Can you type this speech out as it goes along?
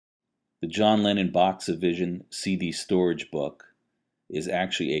The John Lennon Box of Vision CD storage book is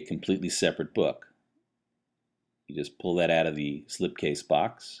actually a completely separate book. You just pull that out of the slipcase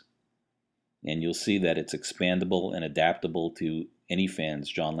box, and you'll see that it's expandable and adaptable to any fan's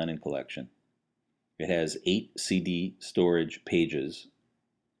John Lennon collection. It has 8 CD storage pages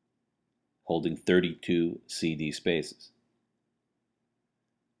holding 32 CD spaces,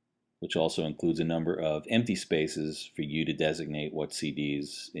 which also includes a number of empty spaces for you to designate what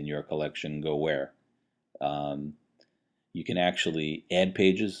CDs in your collection go where. You can actually add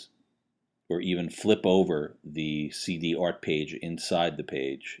pages or even flip over the CD art page inside the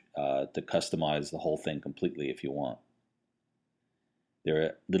page to customize the whole thing completely if you want. There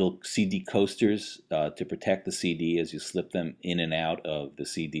are little CD coasters to protect the CD as you slip them in and out of the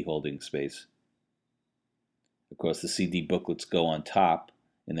CD holding space. Of course, the CD booklets go on top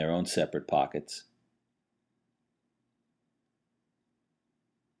in their own separate pockets.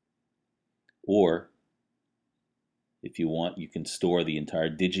 Or, if you want, you can store the entire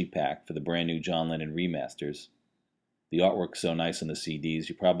digipack for the brand new John Lennon remasters. The artwork's so nice on the CDs,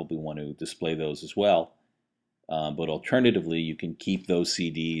 you probably want to display those as well. But alternatively, you can keep those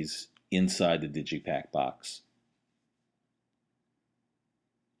CDs inside the digipack box.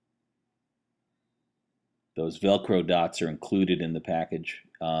 Those Velcro dots are included in the package,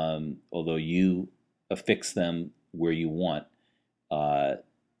 although you affix them where you want to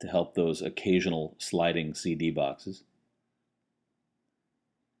help those occasional sliding CD boxes.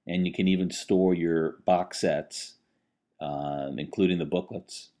 And you can even store your box sets, including the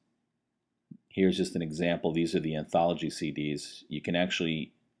booklets. Here's just an example. These are the anthology CDs. You can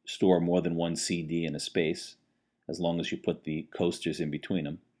actually store more than one CD in a space as long as you put the coasters in between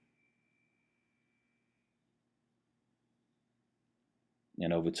them.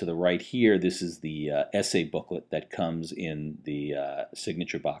 And over to the right here, this is the essay booklet that comes in the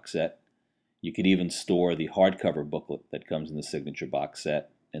signature box set. You could even store the hardcover booklet that comes in the signature box set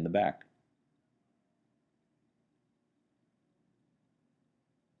in the back.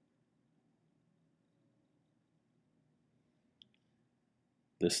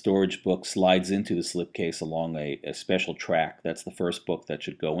 The storage book slides into the slipcase along a special track. That's the first book that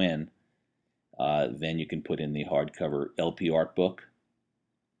should go in. Then you can put in the hardcover LP art book,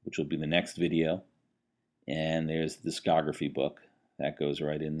 which will be the next video. And there's the discography book. That goes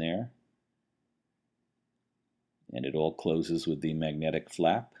right in there. And it all closes with the magnetic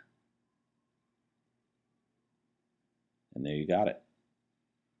flap. And there you got it.